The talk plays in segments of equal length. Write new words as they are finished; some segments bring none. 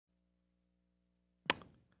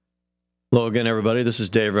Hello again, everybody. This is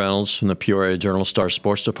Dave Reynolds from the Peoria Journal-Star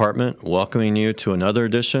Sports Department, welcoming you to another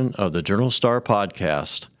edition of the Journal-Star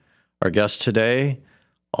podcast. Our guest today,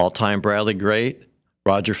 all-time Bradley great,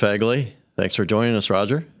 Roger Phegley. Thanks for joining us,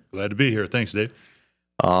 Roger. Glad to be here. Thanks, Dave.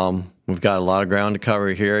 We've got a lot of ground to cover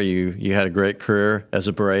here. You had a great career as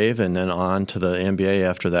a Brave and then on to the NBA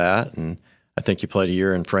after that, and I think you played a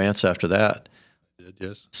year in France after that. I did,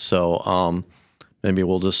 yes. So maybe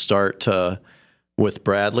we'll just start with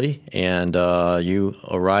Bradley, and you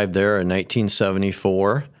arrived there in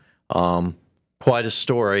 1974. Quite a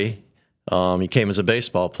story. You came as a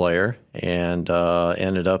baseball player and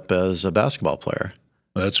ended up as a basketball player.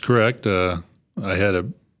 That's correct. I had a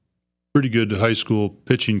pretty good high school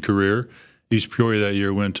pitching career. East Peoria that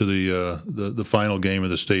year went to the final game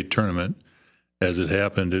of the state tournament. As it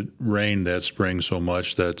happened, it rained that spring so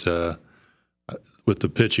much that with the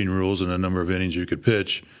pitching rules and the number of innings you could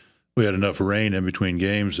pitch, we had enough rain in between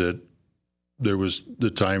games that there was the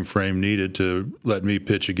time frame needed to let me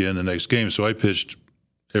pitch again the next game. So I pitched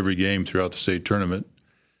every game throughout the state tournament,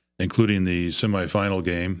 including the semifinal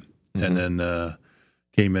game, and then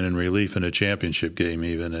came in relief in a championship game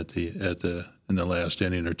even in the last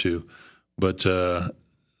inning or two. But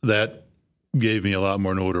that gave me a lot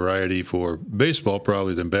more notoriety for baseball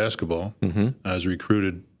probably than basketball. I was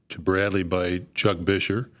recruited to Bradley by Chuck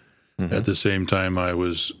Bisher. At the same time, I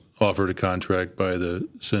was offered a contract by the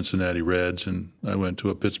Cincinnati Reds, and I went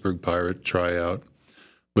to a Pittsburgh Pirate tryout.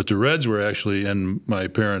 But the Reds were actually in my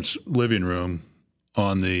parents' living room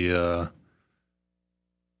on the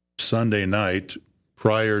Sunday night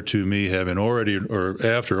prior to me having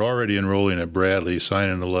after already enrolling at Bradley,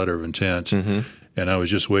 signing the letter of intent. And I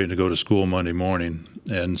was just waiting to go to school Monday morning.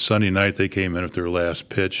 And Sunday night they came in at their last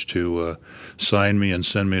pitch to sign me and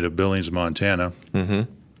send me to Billings, Montana.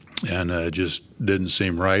 And it just didn't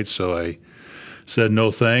seem right, so I said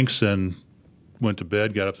no thanks and went to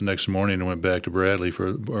bed. Got up the next morning and went to Bradley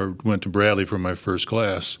for my first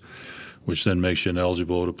class, which then makes you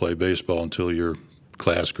ineligible to play baseball until your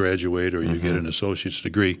class graduate or you get an associate's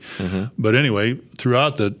degree. But anyway,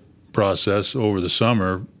 throughout the process over the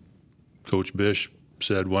summer, Coach Bish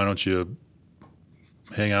said, "Why don't you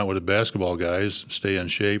hang out with the basketball guys, stay in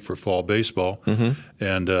shape for fall baseball?"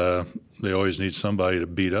 And they always need somebody to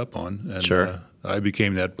beat up on. And I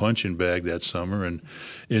became that punching bag that summer and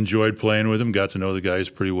enjoyed playing with them, got to know the guys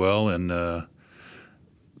pretty well. And the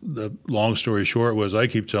long story short was I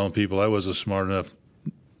keep telling people I wasn't smart enough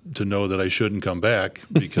to know that I shouldn't come back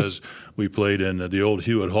because we played in the old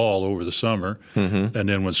Hewitt Hall over the summer. And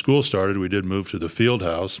then when school started, we did move to the field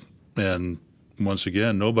house. And once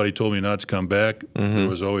again, nobody told me not to come back. There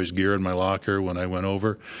was always gear in my locker when I went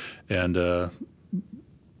over. And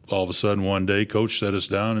all of a sudden one day, Coach set us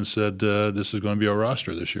down and said, this is going to be our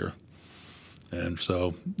roster this year. And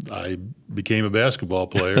so I became a basketball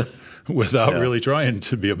player without really trying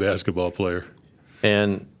to be a basketball player.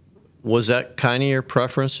 And was that kind of your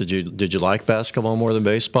preference? Did you like basketball more than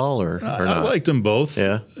baseball or not? I liked them both.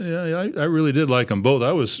 Yeah? Yeah, I really did like them both.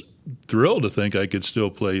 I was thrilled to think I could still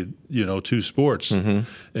play, two sports. And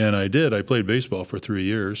I did. I played baseball for 3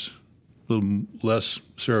 years. A little less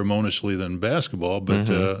ceremoniously than basketball, but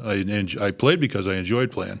I played because I enjoyed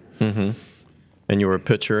playing. And you were a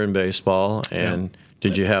pitcher in baseball, and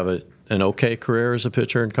did you have an okay career as a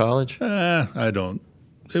pitcher in college? I don't.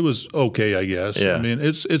 It was okay, I guess. Yeah. I mean,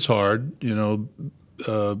 it's hard.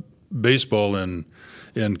 Baseball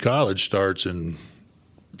in college starts in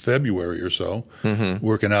February or so,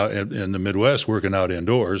 working out in the Midwest, working out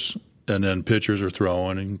indoors, and then pitchers are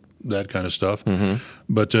throwing and that kind of stuff.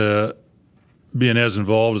 But being as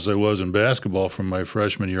involved as I was in basketball from my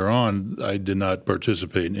freshman year on, I did not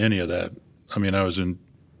participate in any of that. I mean, I was in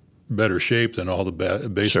better shape than all the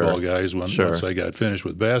baseball guys once I got finished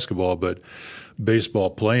with basketball. But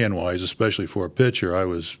baseball playing wise, especially for a pitcher, I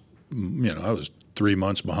was 3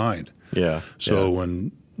 months behind. So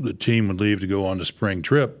when the team would leave to go on the spring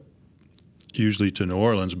trip, usually to New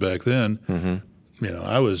Orleans back then,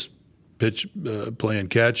 I was playing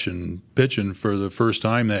catch and pitching for the first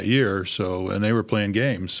time that year. And they were playing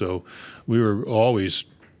games. So we were always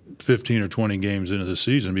 15 or 20 games into the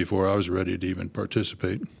season before I was ready to even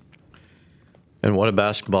participate. And what a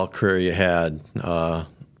basketball career you had.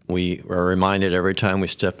 We are reminded every time we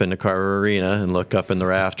step into Carver Arena and look up in the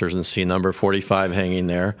rafters and see number 45 hanging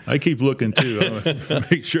there. I keep looking, too. I want to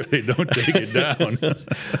make sure they don't take it down.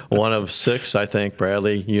 One of 6, I think,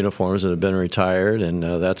 Bradley uniforms that have been retired, and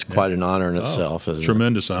that's quite an honor in itself.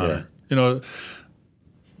 Tremendous honor.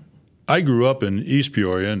 I grew up in East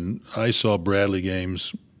Peoria, and I saw Bradley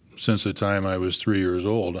games since the time I was 3 years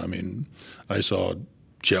old. I mean, I saw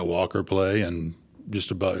Chet Walker play and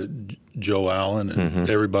just about Joe Allen and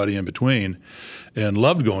everybody in between, and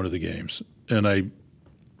loved going to the games. And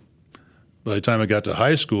by the time I got to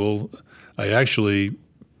high school, I actually,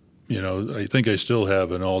 I think I still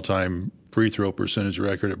have an all-time free throw percentage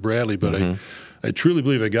record at Bradley, but I truly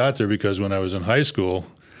believe I got there because when I was in high school,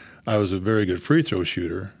 I was a very good free throw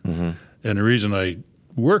shooter. And the reason I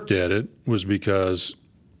worked at it was because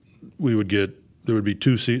there would be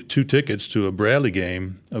two tickets to a Bradley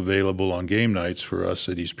game available on game nights for us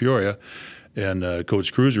at East Peoria, and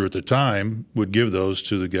Coach Cruiser at the time would give those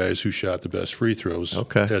to the guys who shot the best free throws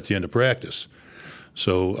at the end of practice.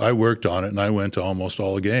 So I worked on it, and I went to almost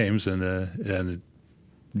all the games, and it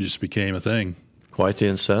just became a thing. Quite the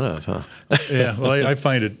incentive, huh? Yeah, well, I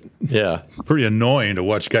find it pretty annoying to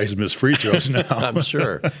watch guys miss free throws now. I'm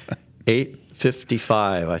sure.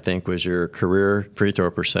 855, I think, was your career free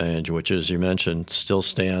throw percentage, which, as you mentioned, still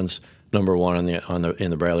stands number one in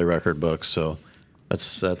the Bradley record book. So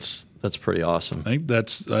that's pretty awesome. I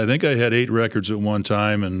think I had 8 records at one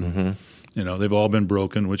time, and they've all been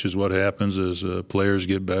broken, which is what happens as players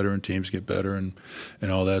get better and teams get better and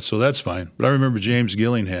all that. So that's fine. But I remember James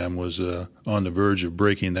Gillingham was on the verge of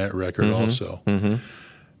breaking that record also.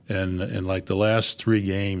 And like the last 3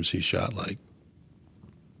 games, he shot like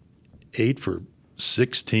 8 for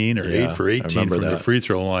 16 or 8 for 18 from the free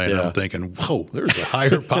throw line. Yeah. I'm thinking, whoa, there's a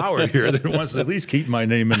higher power here that wants to at least keep my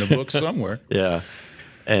name in the book somewhere. Yeah.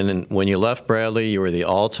 And then when you left Bradley, you were the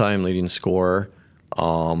all-time leading scorer,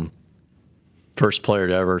 first player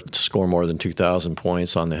to ever score more than 2,000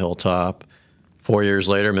 points on the Hilltop. 4 years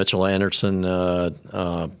later, Mitchell Anderson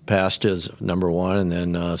passed his number 1, and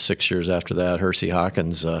then 6 years after that, Hersey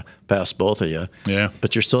Hawkins passed both of you. Yeah.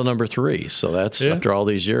 But you're still number 3, so that's after all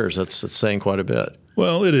these years, that's saying quite a bit.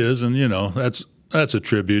 Well, it is, and that's a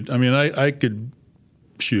tribute. I mean, I could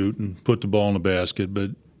shoot and put the ball in the basket, but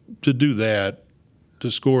to do that, to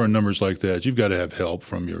score in numbers like that, you've got to have help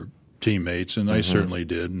from your teammates, and I certainly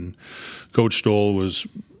did. And Coach Stoll was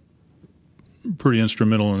pretty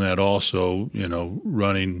instrumental in that also,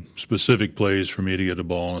 running specific plays for me to get the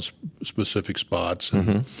ball in specific spots.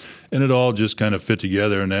 And it all just kind of fit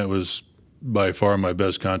together, and that was by far my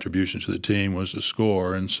best contribution to the team was to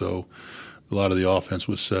score. And so a lot of the offense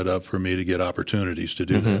was set up for me to get opportunities to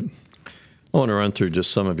do that. I want to run through just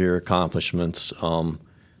some of your accomplishments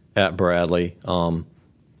at Bradley.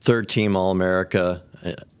 Third team All-America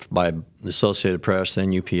by the Associated Press,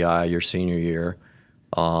 then UPI your senior year.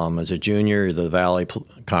 As a junior, you're the Valley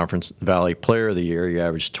Conference Valley Player of the Year. You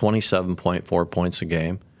averaged 27.4 points a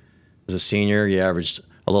game. As a senior, you averaged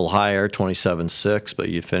a little higher, 27.6, but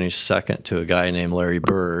you finished second to a guy named Larry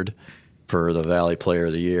Bird for the Valley Player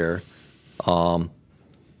of the Year. I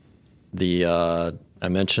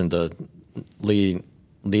mentioned the leaving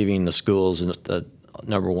the school as the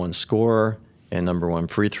number 1 scorer and number 1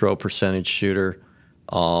 free throw percentage shooter.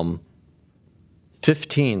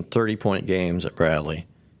 15 30-point games at Bradley,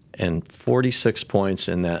 and 46 points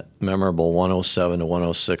in that memorable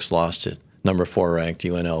 107-106 loss to number 4 ranked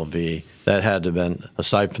UNLV. That had to have been,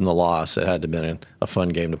 aside from the loss, it had to have been a fun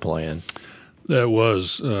game to play in. That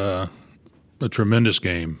was a tremendous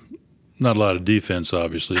game. Not a lot of defense,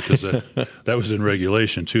 obviously, because that was in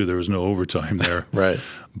regulation, too. There was no overtime there. Right.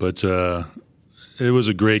 But it was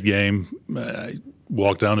a great game. I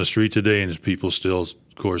walked down the street today, and people still, of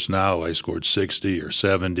course, now I scored 60 or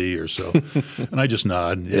 70 or so. And I just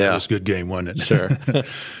nod. Yeah, it was a good game, wasn't it? Sure.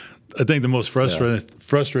 I think the most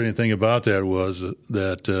frustrating thing about that was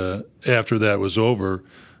that after that was over,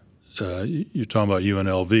 you're talking about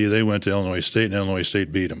UNLV, they went to Illinois State, and Illinois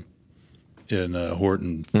State beat them in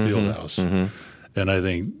Horton Fieldhouse. And I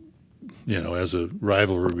think, as a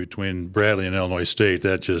rivalry between Bradley and Illinois State,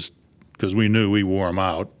 that just, because we knew we wore them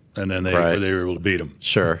out, and then they were able to beat them.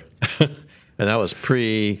 Sure. And that was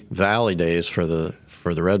pre-Valley days for the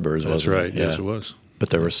Redbirds, wasn't it? That's right. Yes, it was. But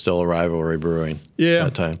there was still a rivalry brewing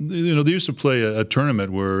at that time. They used to play a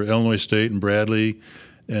tournament where Illinois State and Bradley,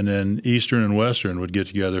 and then Eastern and Western would get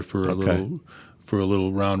together for a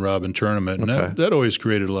little round robin tournament, and that always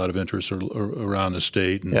created a lot of interest around the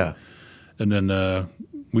state. And, and then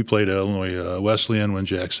we played Illinois Wesleyan when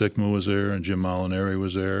Jack Sikma was there and Jim Molinari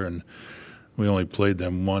was there, and we only played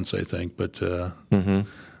them once, I think, but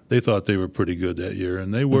they thought they were pretty good that year,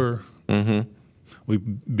 and they were. We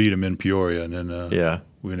beat them in Peoria, and then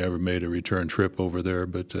we never made a return trip over there.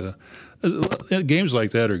 But games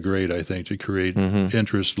like that are great, I think, to create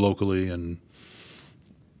interest locally. And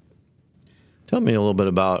tell me a little bit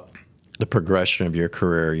about the progression of your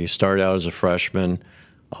career. You started out as a freshman.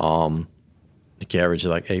 You averaged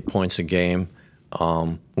like 8 points a game.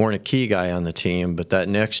 weren't a key guy on the team, but that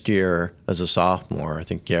next year as a sophomore, I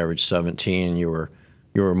think you averaged 17. You were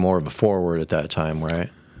more of a forward at that time, right?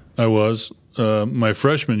 I was. My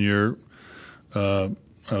freshman year, I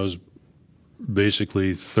was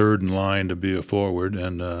basically third in line to be a forward,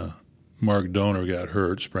 and Mark Donor got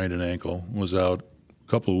hurt, sprained an ankle, was out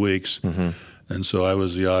a couple of weeks, and so I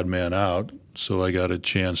was the odd man out. So I got a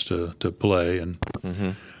chance to play, and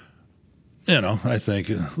I think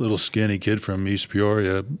a little skinny kid from East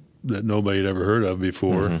Peoria that nobody had ever heard of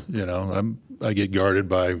before. I get guarded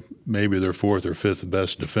by maybe their fourth or fifth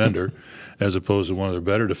best defender, as opposed to one of their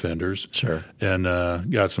better defenders. Sure. And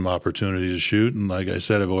got some opportunity to shoot. And like I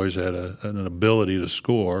said, I've always had an ability to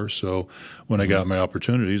score. So when I got my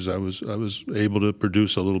opportunities, I was able to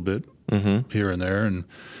produce a little bit here and there. And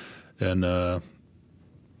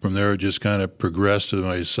from there, it just kind of progressed to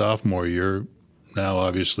my sophomore year. Now,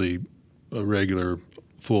 obviously, a regular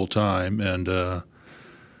full time, and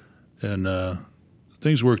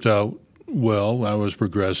things worked out well. I was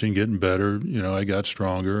progressing, getting better. I got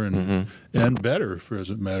stronger and better, as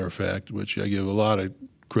a matter of fact, which I give a lot of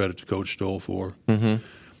credit to Coach Stoll for.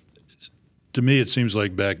 To me, it seems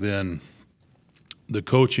like back then the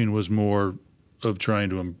coaching was more of trying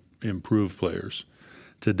to improve players.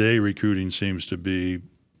 Today, recruiting seems to be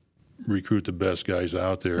recruit the best guys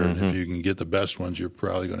out there, and if you can get the best ones, you're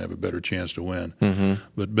probably going to have a better chance to win.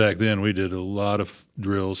 But back then, we did a lot of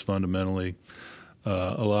drills fundamentally,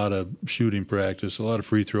 a lot of shooting practice, a lot of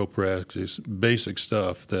free throw practice, basic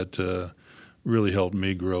stuff that really helped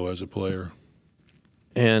me grow as a player.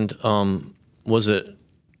 And was it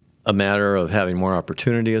a matter of having more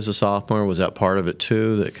opportunity as a sophomore? Was that part of it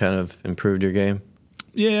too that kind of improved your game?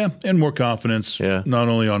 Yeah, and more confidence, not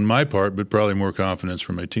only on my part, but probably more confidence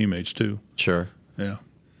from my teammates too. Sure. Yeah.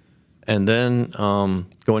 And then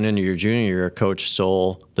going into your junior year, Coach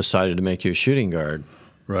Stoll decided to make you a shooting guard.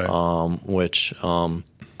 Right. How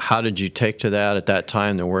did you take to that? At that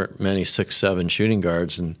time, there weren't many 6'7" shooting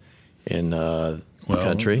guards in the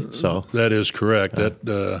country. So that is correct.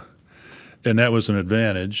 And that was an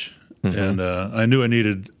advantage. And I knew I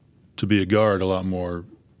needed to be a guard, a lot more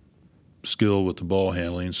skill with the ball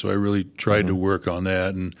handling. So I really tried to work on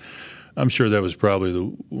that. And I'm sure that was probably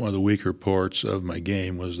one of the weaker parts of my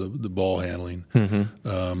game was the ball handling.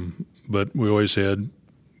 But we always had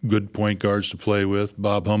good point guards to play with.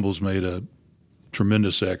 Bob Humbles made a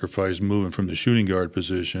tremendous sacrifice moving from the shooting guard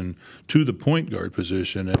position to the point guard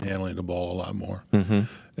position and handling the ball a lot more.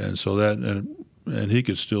 And so and he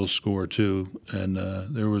could still score too. And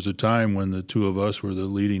there was a time when the two of us were the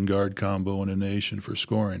leading guard combo in the nation for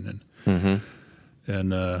scoring.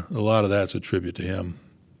 And a lot of that's a tribute to him.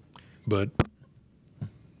 But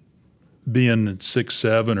being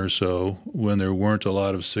 6'7" or so, when there weren't a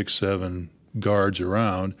lot of 6'7" guards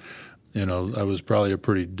around, I was probably a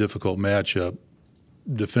pretty difficult matchup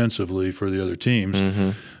defensively for the other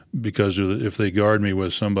teams because if they guard me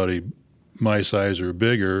with somebody my size or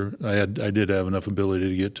bigger, I did have enough ability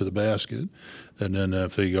to get to the basket. And then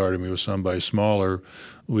if they guarded me with somebody smaller,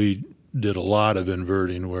 we did a lot of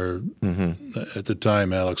inverting where at the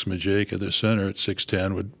time Alex Majeka, the center at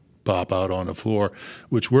 6'10", would pop out on the floor,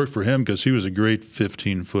 which worked for him because he was a great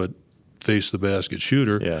 15-foot face-the-basket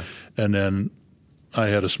shooter. Yeah. And then I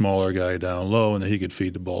had a smaller guy down low, and then he could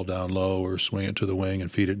feed the ball down low or swing it to the wing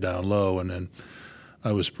and feed it down low. And then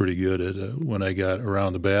I was pretty good at when I got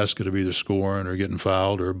around the basket of either scoring or getting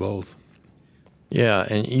fouled or both. Yeah,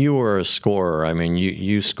 and you were a scorer. I mean,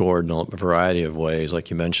 you scored in a variety of ways. Like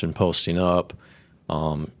you mentioned, posting up.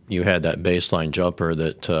 You had that baseline jumper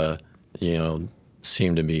that,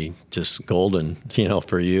 seemed to be just golden,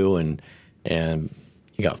 for you. And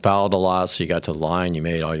you got fouled a lot, so you got to the line. You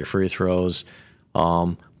made all your free throws.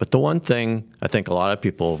 But the one thing I think a lot of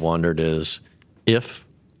people have wondered is if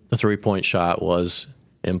the three-point shot was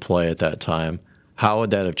in play at that time, how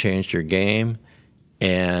would that have changed your game?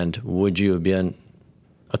 And would you have been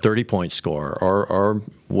a 30-point scorer, or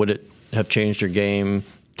would it have changed your game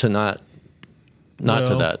to not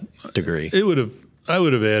to that degree? I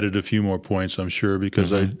would have added a few more points, I'm sure,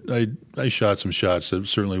 because I shot some shots that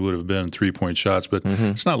certainly would have been 3-point shots, but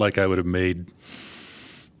it's not like I would have made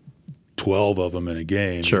 12 of them in a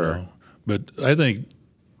game. Sure. But I think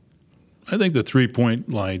the 3-point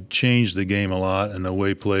line changed the game a lot, and the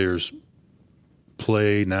way players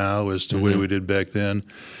play now as to the way we did back then.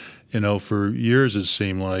 For years it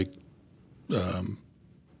seemed like the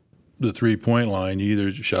 3-point line, you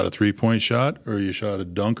either shot a 3-point shot or you shot a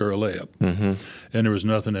dunk or a layup. And there was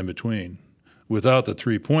nothing in between. Without the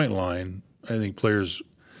 3-point line, I think players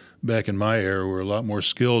back in my era were a lot more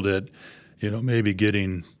skilled at, maybe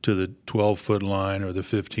getting to the 12-foot line or the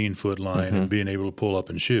 15-foot line and being able to pull up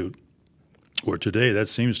and shoot. Where today, that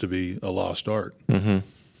seems to be a lost art.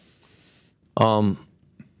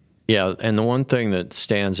 Yeah, and the one thing that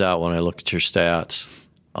stands out when I look at your stats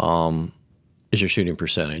is your shooting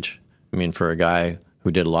percentage. I mean, for a guy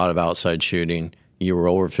who did a lot of outside shooting, you were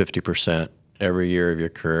over 50% every year of your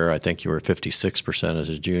career. I think you were 56% as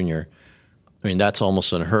a junior. I mean, that's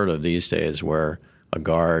almost unheard of these days where a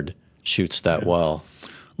guard shoots that well.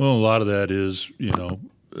 Well, a lot of that is,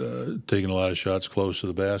 taking a lot of shots close to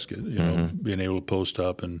the basket, being able to post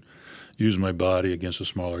up and use my body against a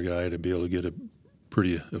smaller guy to be able to get a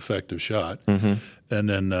pretty effective shot. And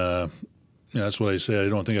then that's why I say I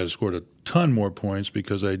don't think I scored a ton more points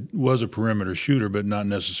because I was a perimeter shooter, but not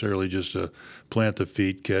necessarily just a plant the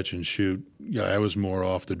feet, catch, and shoot. Yeah, I was more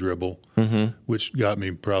off the dribble, which got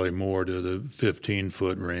me probably more to the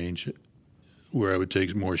 15-foot range where I would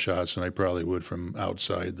take more shots than I probably would from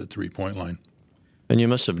outside the three-point line. And you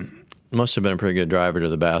must have been a pretty good driver to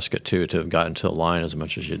the basket, too, to have gotten to the line as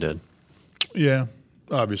much as you did. Yeah,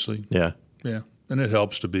 obviously. Yeah. Yeah. And it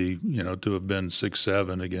helps to be, to have been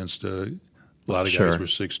 6'7" against a lot of guys were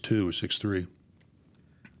 6'2", 6'3".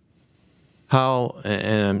 How,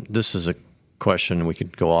 and this is a question we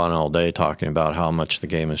could go on all day talking about how much the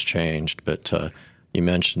game has changed, but you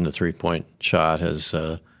mentioned the three-point shot has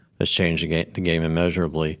changed the game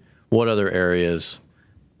immeasurably. What other areas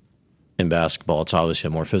in basketball? It's obviously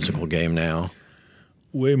a more physical game now.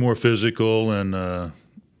 Way more physical and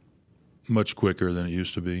much quicker than it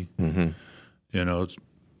used to be. It's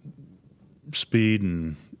speed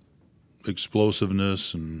and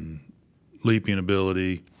explosiveness and leaping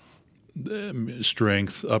ability,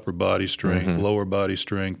 strength, upper body strength, lower body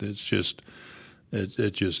strength. It's just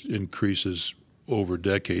it just increases over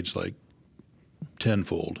decades like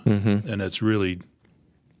tenfold, and it's really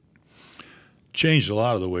changed a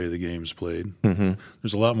lot of the way the game's played.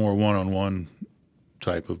 There's a lot more one-on-one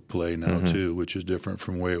type of play now too, which is different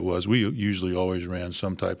from the way it was. We usually always ran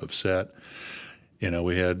some type of set.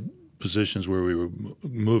 We had positions where we were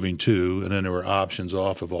moving to, and then there were options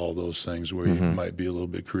off of all those things where you might be a little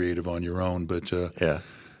bit creative on your own. But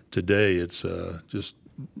today it's just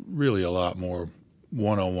really a lot more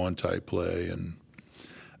one-on-one type play, and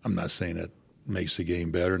I'm not saying that makes the game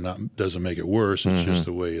better, doesn't make it worse. It's just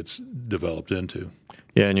the way it's developed into.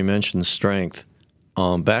 Yeah, and you mentioned strength.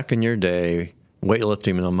 Back in your day,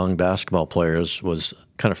 weightlifting among basketball players was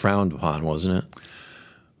kind of frowned upon, wasn't it?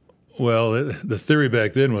 Well, the theory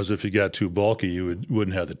back then was if you got too bulky, you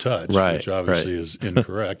wouldn't have the touch, which obviously is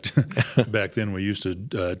incorrect. Back then, we used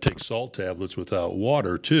to take salt tablets without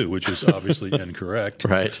water, too, which is obviously incorrect.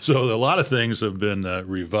 Right. So a lot of things have been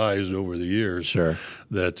revised over the years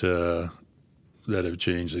that have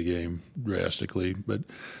changed the game drastically. But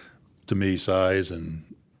to me, size and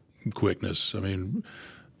quickness, I mean,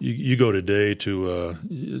 you go today to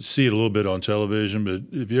see it a little bit on television, but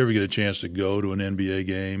if you ever get a chance to go to an NBA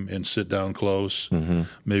game and sit down close,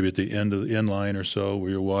 maybe at the end of the end line or so, where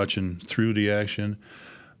you're watching through the action,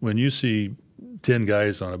 when you see 10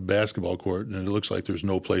 guys on a basketball court and it looks like there's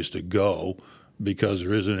no place to go because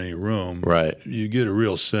there isn't any room, you get a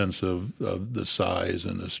real sense of the size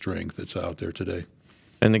and the strength that's out there today.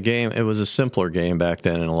 And the game, it was a simpler game back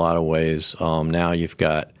then in a lot of ways. Now you've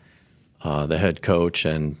got the head coach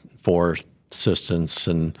and 4 assistants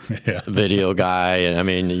and video guy, and I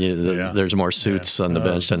mean, there's more suits on the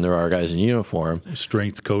bench than there are guys in uniform.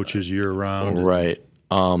 Strength coaches year round. Right.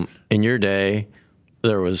 In your day,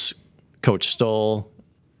 there was Coach Stoll,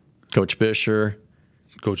 Coach Bisher,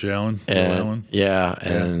 Coach Allen.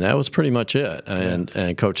 And that was pretty much it.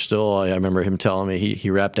 And Coach Stoll, I remember him telling me he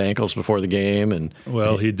wrapped ankles before the game, and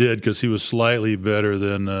he did because he was slightly better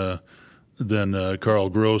than Carl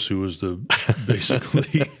Gross, who was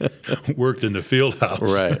basically worked in the field house.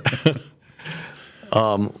 Right.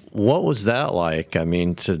 What was that like? I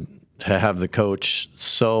mean, to have the coach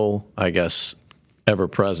so, I guess, ever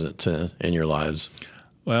present in your lives.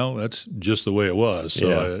 Well, that's just the way it was.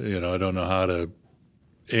 So I don't know how to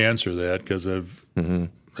answer that because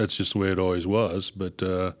that's just the way it always was. But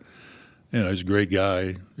he's a great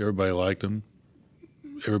guy. Everybody liked him.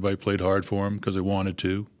 Everybody played hard for him because they wanted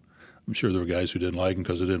to. I'm sure there were guys who didn't like him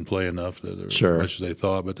because they didn't play enough, as much as they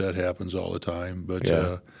thought, but that happens all the time. But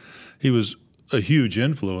he was a huge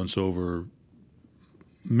influence over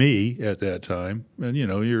me at that time. And,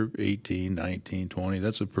 you're 18, 19, 20.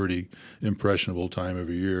 That's a pretty impressionable time of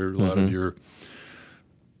year. A lot of your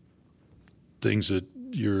things that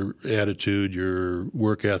your attitude, your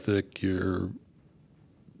work ethic, your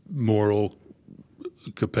moral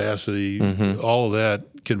capacity, all of that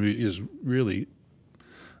is really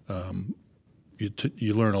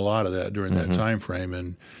you learn a lot of that during that time frame,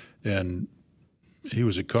 and he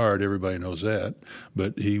was a card. Everybody knows that,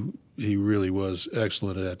 but he really was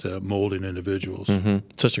excellent at molding individuals.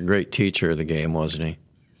 Such a great teacher of the game, wasn't he?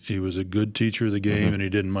 He was a good teacher of the game, and he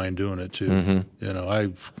didn't mind doing it too. You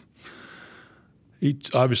know, he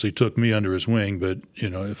obviously took me under his wing, but you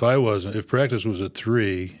know, if practice was at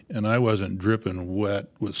 3 and I wasn't dripping wet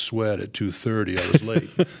with sweat at 2:30, I was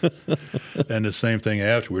late. And the same thing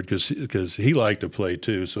afterward, because he liked to play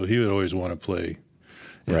too, so he would always want to play,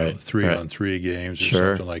 you know, 3-on-3 games or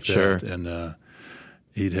something like that, and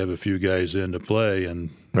he'd have a few guys in to play,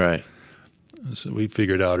 and so we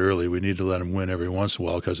figured out early we need to let him win every once in a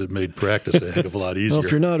while because it made practice a heck of a lot easier. Well,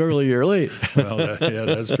 if you're not early, you're late. Well, yeah,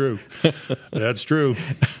 that's true. That's true.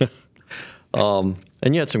 And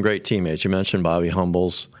you had some great teammates. You mentioned Bobby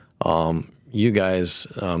Humbles. You guys,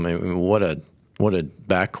 what a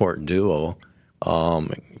backcourt duo.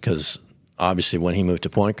 Because obviously, when he moved to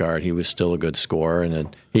point guard, he was still a good scorer, and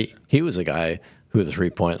then he was a guy who the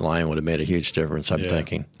 3-point line would have made a huge difference, I'm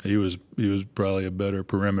thinking. He was probably a better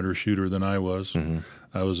perimeter shooter than I was.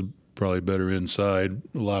 I was probably better inside,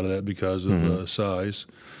 a lot of that because of size.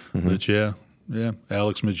 But yeah,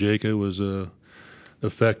 Alex Majeka was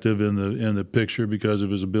effective in the picture because of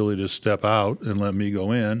his ability to step out and let me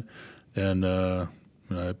go in. And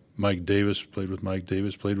Mike Davis, played with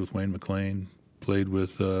Wayne McLean, played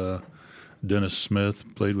with Dennis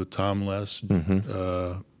Smith, played with Tom Less,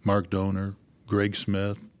 Mark Donor, Greg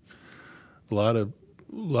Smith, a lot of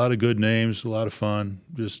good names, a lot of fun.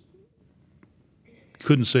 Just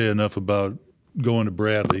couldn't say enough about going to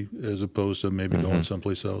Bradley as opposed to maybe going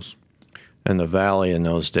someplace else. And the Valley in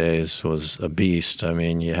those days was a beast. I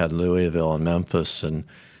mean, you had Louisville and Memphis and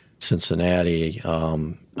Cincinnati.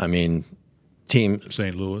 I mean,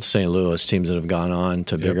 St. Louis teams that have gone on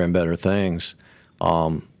to bigger and better things.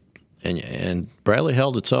 And Bradley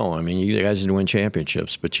held its own. I mean, you guys didn't win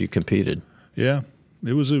championships, but you competed. Yeah,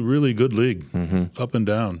 it was a really good league, up and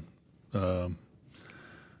down. A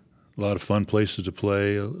lot of fun places to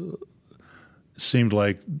play. It seemed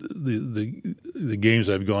like the games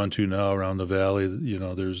I've gone to now around the Valley, you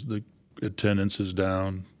know, there's the attendance is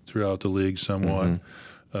down throughout the league somewhat.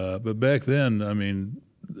 But back then, I mean,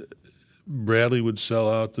 Bradley would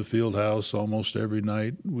sell out the field house almost every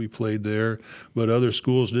night we played there, but other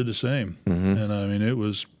schools did the same. And I mean, it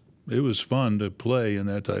was fun to play in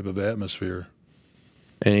that type of atmosphere.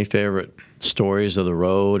 Any favorite stories of the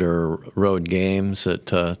road or road games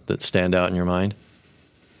that stand out in your mind?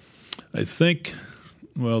 I think,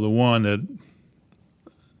 well, the one that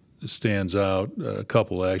stands out, a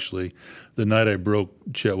couple actually, the night I broke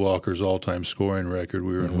Chet Walker's all-time scoring record,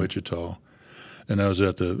 we were in Wichita, and I was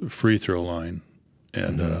at the free throw line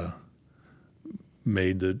and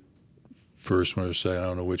made the first one or second, I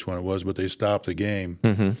don't know which one it was, but they stopped the game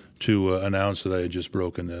to announce that I had just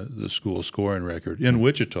broken the school scoring record in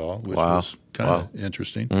Wichita, which was kind of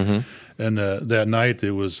interesting. And that night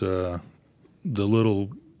there was the little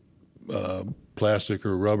plastic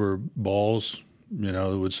or rubber balls, you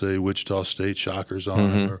know, that would say Wichita State Shockers on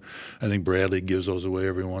them. Or I think Bradley gives those away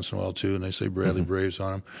every once in a while too, and they say Bradley Braves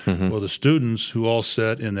on them. Well, the students who all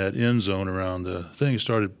sat in that end zone around the thing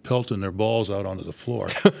started pelting their balls out onto the floor.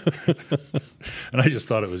 And I just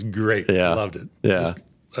thought it was great. I loved it.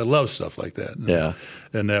 I love stuff like that.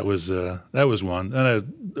 And that was one.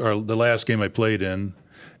 And the last game I played in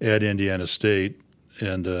at Indiana State,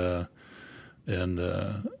 and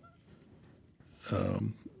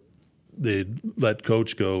they let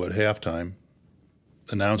Coach go at halftime,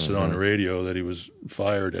 announced it on the radio that he was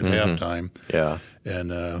fired at halftime.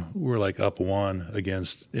 And we're like up 1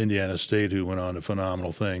 against Indiana State, who went on to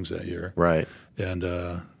phenomenal things that year. And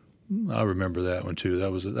I remember that one too.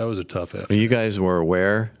 That was a tough effort. You guys were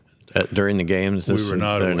aware during the games? We were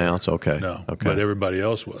not aware. Announced? Okay. No, okay. But everybody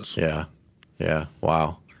else was. Yeah.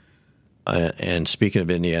 Wow. And speaking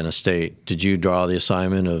of Indiana State, did you draw the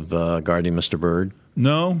assignment of guarding Mr. Bird?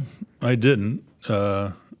 No, I didn't.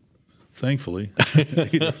 Thankfully,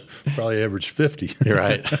 he probably averaged 50. You're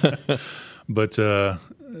right. But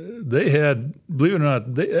they had, believe it or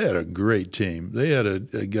not, they had a great team. They had a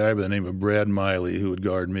guy by the name of Brad Miley who would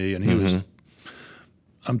guard me, and he was,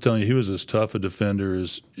 I'm telling you, he was as tough a defender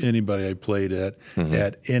as anybody I played at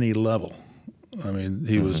any level. I mean,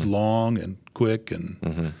 he was long and quick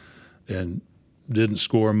and didn't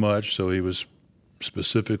score much, so he was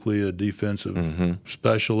specifically a defensive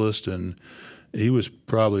specialist, and he was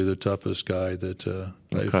probably the toughest guy that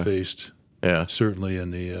I faced. Certainly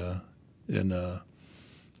in the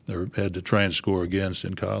or had to try and score against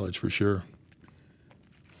in college for sure.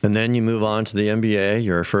 And then you move on to the NBA.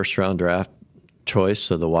 You're a first-round draft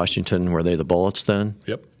choice of the Washington. Were they the Bullets then?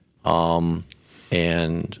 Yep.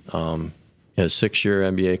 And had a 6-year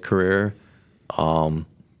NBA career.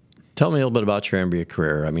 Tell me a little bit about your NBA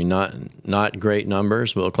career. I mean, not great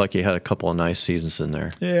numbers, but it looked like you had a couple of nice seasons in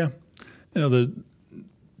there. Yeah. You know,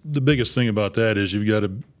 the biggest thing about that is you've got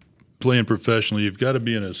to, playing professionally, you've got to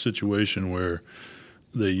be in a situation where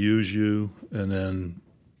they use you and then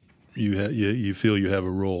you feel you have a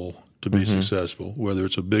role to be successful, whether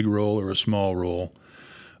it's a big role or a small role.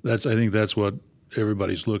 I think that's what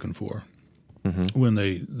everybody's looking for when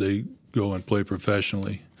they go and play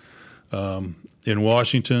professionally. In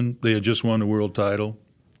Washington, they had just won the world title,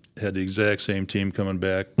 had the exact same team coming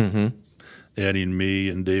back, adding me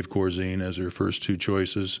and Dave Corzine as their first 2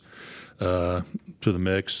 choices to the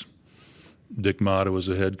mix. Dick Motta was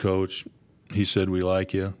the head coach. He said, "We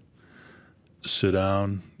like you. Sit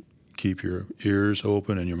down, keep your ears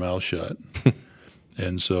open and your mouth shut."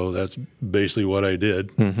 And so that's basically what I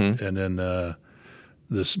did. And then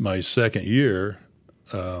my second year,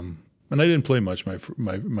 and I didn't play much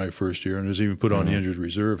my first year, and was even put on the injured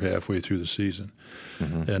reserve halfway through the season.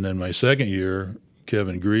 And then my second year,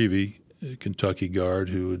 Kevin Greavy, a Kentucky guard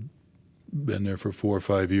who had been there for 4 or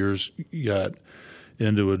 5 years, got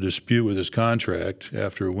into a dispute with his contract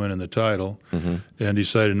after winning the title and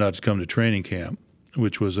decided not to come to training camp,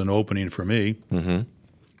 which was an opening for me.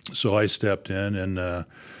 So I stepped in and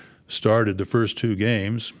started the first 2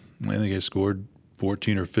 games. I think I scored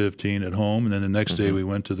 14 or 15 at home, and then the next day we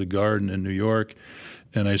went to the Garden in New York,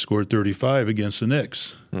 and I scored 35 against the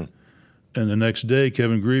Knicks. And the next day,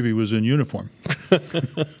 Kevin Greavy was in uniform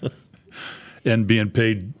and being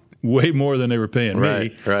paid way more than they were paying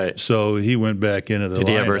me. Right. So he went back into the Did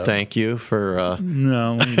he ever lineup. thank you for?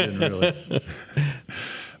 No, he didn't really.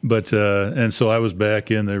 But and so I was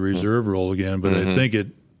back in the reserve role again. But I think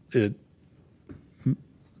it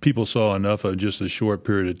people saw enough of just a short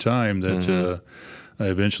period of time that I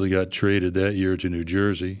eventually got traded that year to New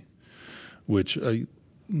Jersey, which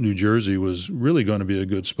New Jersey was really going to be a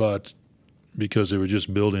good spot because they were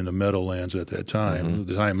just building the Meadowlands at that time.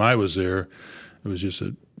 The time I was there, it was just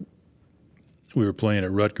we were playing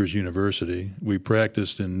at Rutgers University. We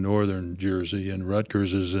practiced in northern Jersey, and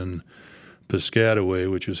Rutgers is in Piscataway,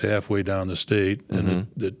 which is halfway down the state, and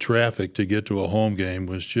the traffic to get to a home game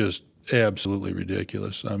was just absolutely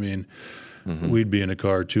ridiculous. I mean, we'd be in a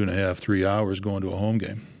car 2.5, 3 hours going to a home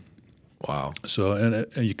game. Wow. So,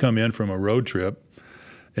 and you come in from a road trip,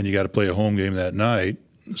 and you got to play a home game that night.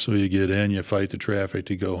 So you get in, you fight the traffic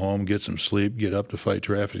to go home, get some sleep, get up to fight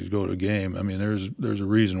traffic to go to a game. I mean, there's a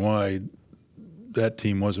reason why that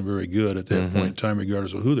team wasn't very good at that point in time,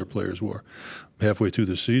 regardless of who their players were. Halfway through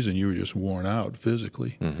the season, you were just worn out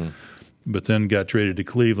physically. But then got traded to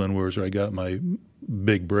Cleveland, where I got my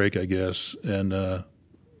big break, I guess, and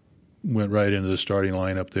went right into the starting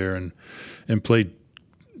lineup there and played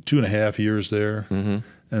 2.5 years there. And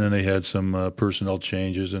then they had some personnel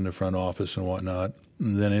changes in the front office and whatnot.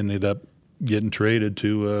 And then ended up getting traded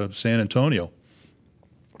to San Antonio,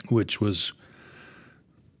 which was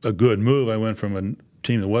a good move. I went from a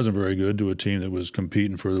team that wasn't very good to a team that was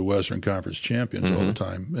competing for the Western Conference champions all the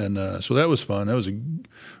time. And so that was fun. That was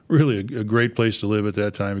really a great place to live at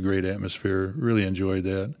that time, a great atmosphere. Really enjoyed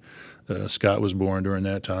that. Scott was born during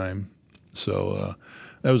that time. So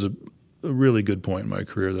that was a really good point in my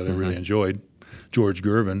career that I really enjoyed. George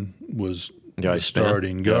Gervin was the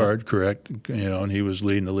starting guard, correct? You know, and he was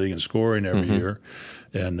leading the league in scoring every year.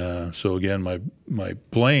 And so, again, my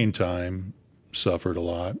playing time suffered a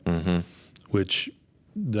lot, which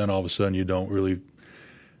then all of a sudden you don't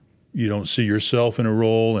see yourself in a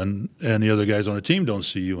role, and the other guys on the team don't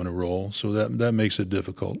see you in a role, so that makes it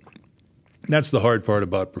difficult. And that's the hard part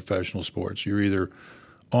about professional sports. You're either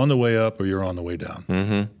on the way up or you're on the way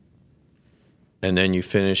down. And then you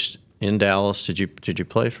finished in Dallas. Did you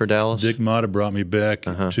play for Dallas? Dick Motta brought me back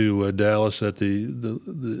to Dallas at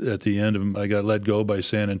the end of. I got let go by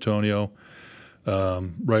San Antonio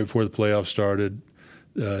right before the playoffs started.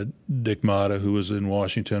 Dick Motta, who was in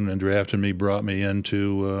Washington and drafted me, brought me in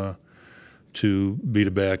to be the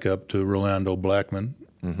backup to Rolando Blackman,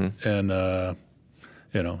 and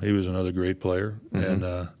you know, he was another great player. And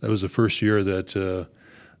that was the first year that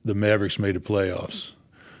the Mavericks made the playoffs,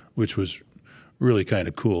 which was really kind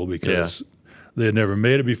of cool because they had never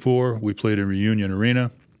made it before. We played in Reunion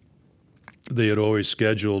Arena. They had always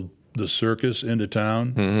scheduled the circus into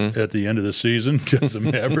town at the end of the season because the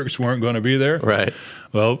Mavericks weren't going to be there. Right.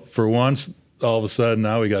 Well, for once, all of a sudden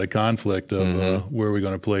now we got a conflict of where are we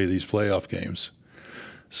going to play these playoff games.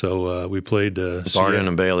 So we played. Barton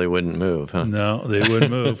and Bailey wouldn't move, huh? No, they wouldn't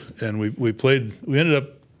move, and we played. We ended up.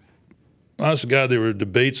 honest to God, there were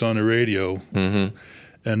debates on the radio, and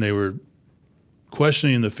they were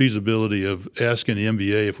questioning the feasibility of asking the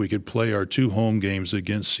NBA if we could play our 2 home games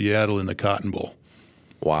against Seattle in the Cotton Bowl.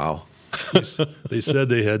 Wow. They said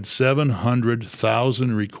they had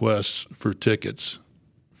 700,000 requests for tickets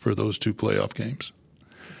for those 2 playoff games.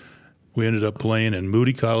 We ended up playing in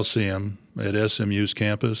Moody Coliseum at SMU's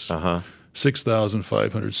campus,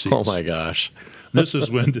 6,500 seats. Oh my gosh! This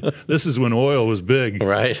is when oil was big,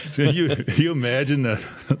 right? Can you imagine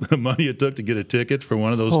the money it took to get a ticket for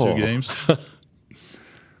one of those 2 games?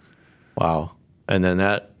 Wow! And then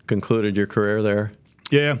that concluded your career there.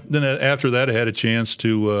 Yeah. Then after that, I had a chance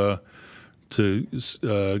to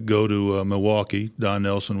go to Milwaukee. Don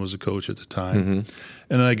Nelson was the coach at the time,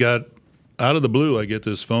 and I got out of the blue. I get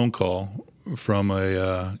this phone call from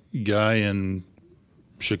a guy in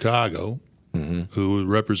Chicago who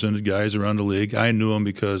represented guys around the league. I knew him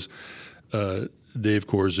because Dave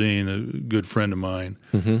Corzine, a good friend of mine,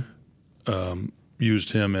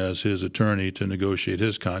 used him as his attorney to negotiate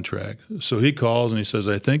his contract. So he calls and he says,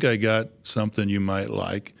 I think I got something you might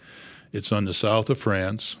like. It's on the south of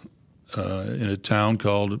France in a town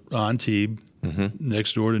called Antibes,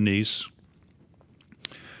 next door to Nice.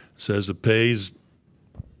 Says the pay's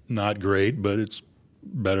not great, but it's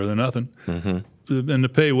better than nothing. And the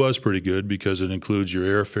pay was pretty good because it includes your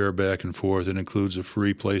airfare back and forth. It includes a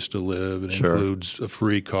free place to live. It includes a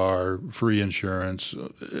free car, free insurance.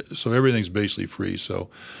 So everything's basically free. So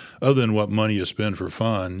other than what money you spend for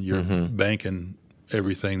fun, you're banking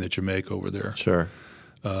everything that you make over there. Sure.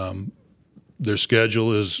 Their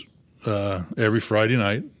schedule is every Friday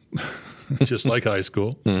night, just like high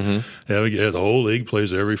school. The whole league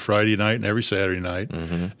plays every Friday night and every Saturday night.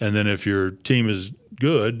 And then if your team is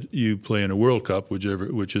good, you play in a World Cup, which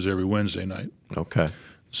is every Wednesday night. Okay.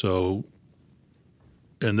 So,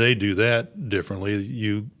 and they do that differently.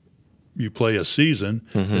 You play a season,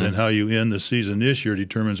 and then how you end the season this year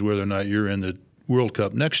determines whether or not you're in the World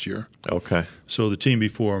Cup next year. Okay. So the team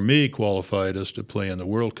before me qualified us to play in the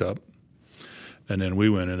World Cup, and then we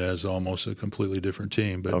went in as almost a completely different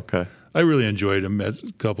team. But I really enjoyed them. Met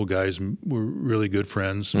a couple guys, were really good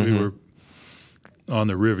friends. We were on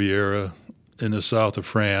the Riviera in the south of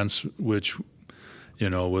France, which,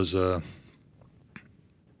 was a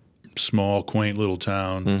small, quaint little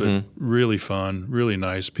town, but really fun, really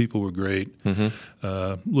nice. People were great.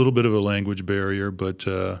 A little bit of a language barrier, but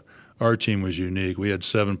our team was unique. We had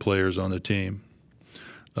 7 players on the team.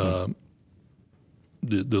 The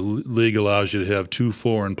league allows you to have 2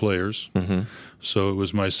 foreign players. So it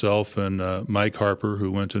was myself and Mike Harper,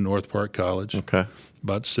 who went to North Park College.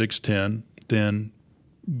 About 6'10", thin,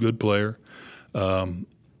 good player. And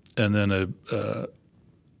then a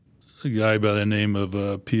guy by the name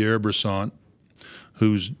of Pierre Bressant,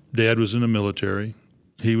 whose dad was in the military.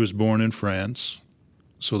 He was born in France,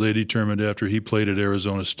 so they determined after he played at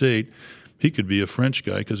Arizona State, he could be a French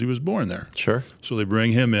guy because he was born there. Sure. So they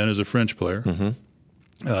bring him in as a French player.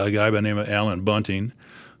 A guy by the name of Alan Bunting,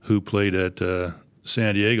 who played at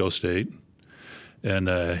San Diego State.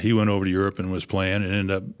 And he went over to Europe and was playing and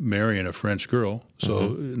ended up marrying a French girl. So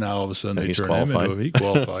now all of a sudden they turn him into he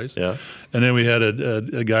qualifies. And then we had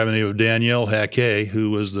a guy by the name of Daniel Haquet,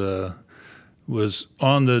 who was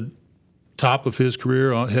on the top of his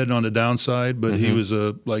career, heading on the downside, but he was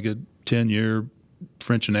like a 10-year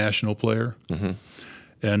French national player.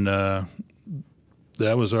 And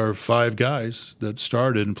that was our 5 guys that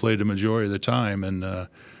started and played the majority of the time. And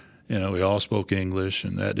we all spoke English,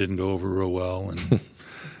 and that didn't go over real well. And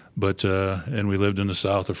and we lived in the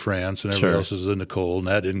south of France, and everybody else was in the cold, and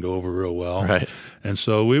that didn't go over real well. Right. And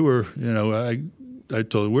so we were, I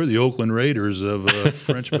told you, we're the Oakland Raiders of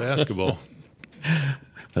French basketball.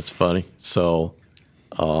 That's funny. So,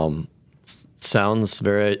 sounds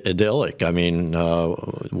very idyllic. I mean,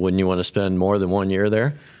 wouldn't you want to spend more than 1 year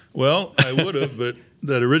there? Well, I would have, but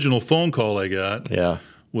that original phone call I got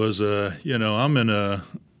was, I'm in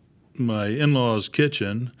my in-laws'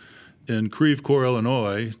 kitchen in Creve Coeur,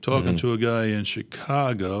 Illinois, talking to a guy in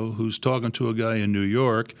Chicago, who's talking to a guy in New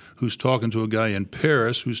York, who's talking to a guy in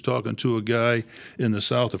Paris, who's talking to a guy in the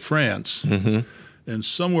south of France. And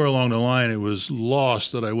somewhere along the line, it was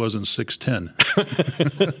lost that I wasn't 6'10".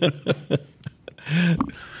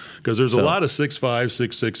 Because there's a lot of 6'5",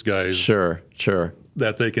 6'6" guys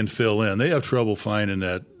that they can fill in. They have trouble finding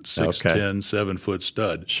that 6'10", 7-foot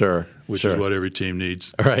stud, which is what every team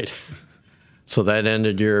needs. Right. So that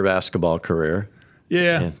ended your basketball career.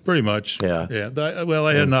 Yeah, pretty much. Yeah. Well,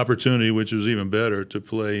 I had an opportunity, which was even better, to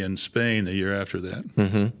play in Spain the year after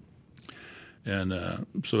that. And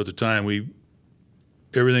so at the time,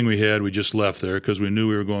 everything we had, we just left there because we knew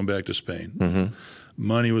we were going back to Spain.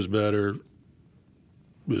 Money was better.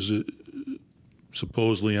 was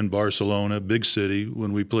supposedly in Barcelona, big city.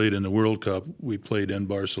 When we played in the World Cup, we played in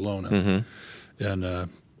Barcelona. Mm-hmm. And,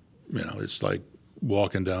 it's like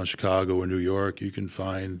walking down Chicago or New York. You can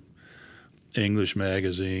find English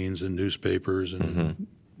magazines and newspapers, and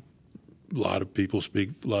mm-hmm. a lot of people speak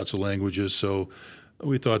lots of languages. So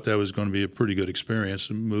we thought that was going to be a pretty good experience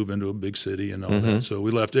to move into a big city and all mm-hmm. that. So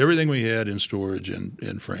we left everything we had in storage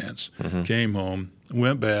in France, mm-hmm. came home,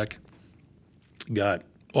 went back, got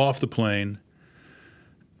off the plane.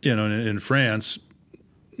 In France,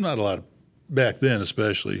 not a lot of, back then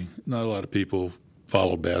especially, not a lot of people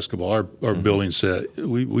followed basketball. Our mm-hmm. building set,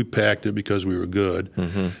 we packed it because we were good.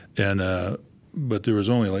 Mm-hmm. And but there was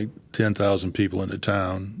only like 10,000 people in the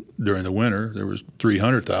town during the winter. There was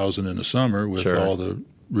 300,000 in the summer with sure. all the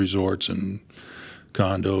resorts and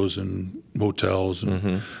condos and hotels. And,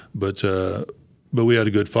 mm-hmm. But we had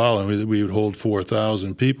a good following. We would hold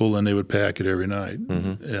 4,000 people, and they would pack it every night.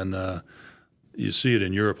 Mm-hmm. And you see it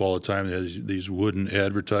in Europe all the time. There's these wooden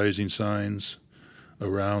advertising signs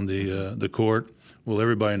around the court. Well,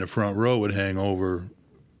 everybody in the front row would hang over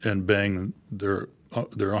and bang their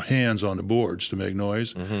hands on the boards to make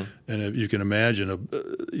noise. Mm-hmm. And if you can imagine,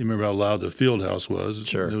 you remember how loud the field house was?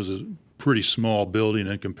 Sure. It was a pretty small building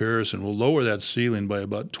in comparison. We'll lower that ceiling by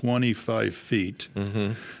about 25 feet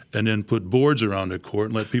mm-hmm. and then put boards around the court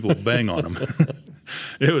and let people bang on them.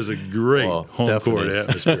 It was a great home court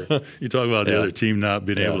atmosphere. You talk about the other team not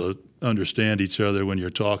being able to understand each other when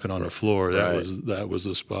you're talking on the floor. That was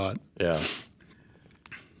the spot. Yeah.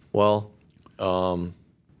 Well,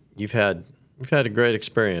 you've had a great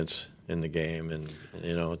experience in the game, and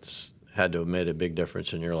it's had to have made a big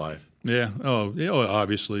difference in your life. Yeah.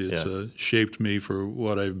 Obviously, it's shaped me for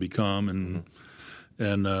what I've become, and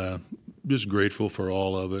mm-hmm. and just grateful for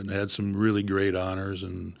all of it. And had some really great honors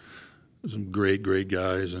and some great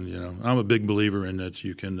guys. And I'm a big believer in that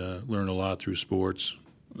you can learn a lot through sports,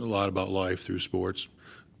 a lot about life through sports,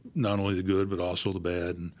 not only the good but also the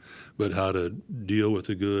bad, but how to deal with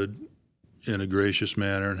the good in a gracious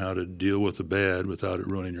manner and how to deal with the bad without it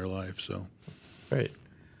ruining your life. So, great.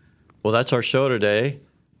 Well, that's our show today.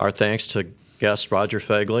 Our thanks to guest Roger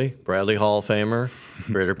Phegley, Bradley Hall of Famer,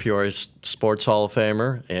 Greater Peoria Sports Hall of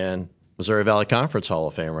Famer, and Missouri Valley Conference Hall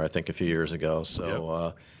of Famer, I think, a few years ago.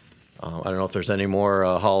 So I don't know if there's any more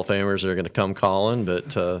Hall of Famers that are going to come calling, but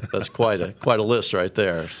that's quite a list right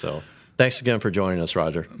there. So thanks again for joining us,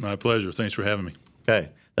 Roger. My pleasure. Thanks for having me. Okay.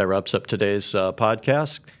 That wraps up today's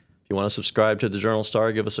podcast. If you want to subscribe to the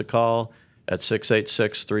Journal-Star, give us a call at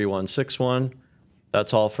 686-3161.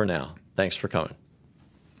 That's all for now. Thanks for coming.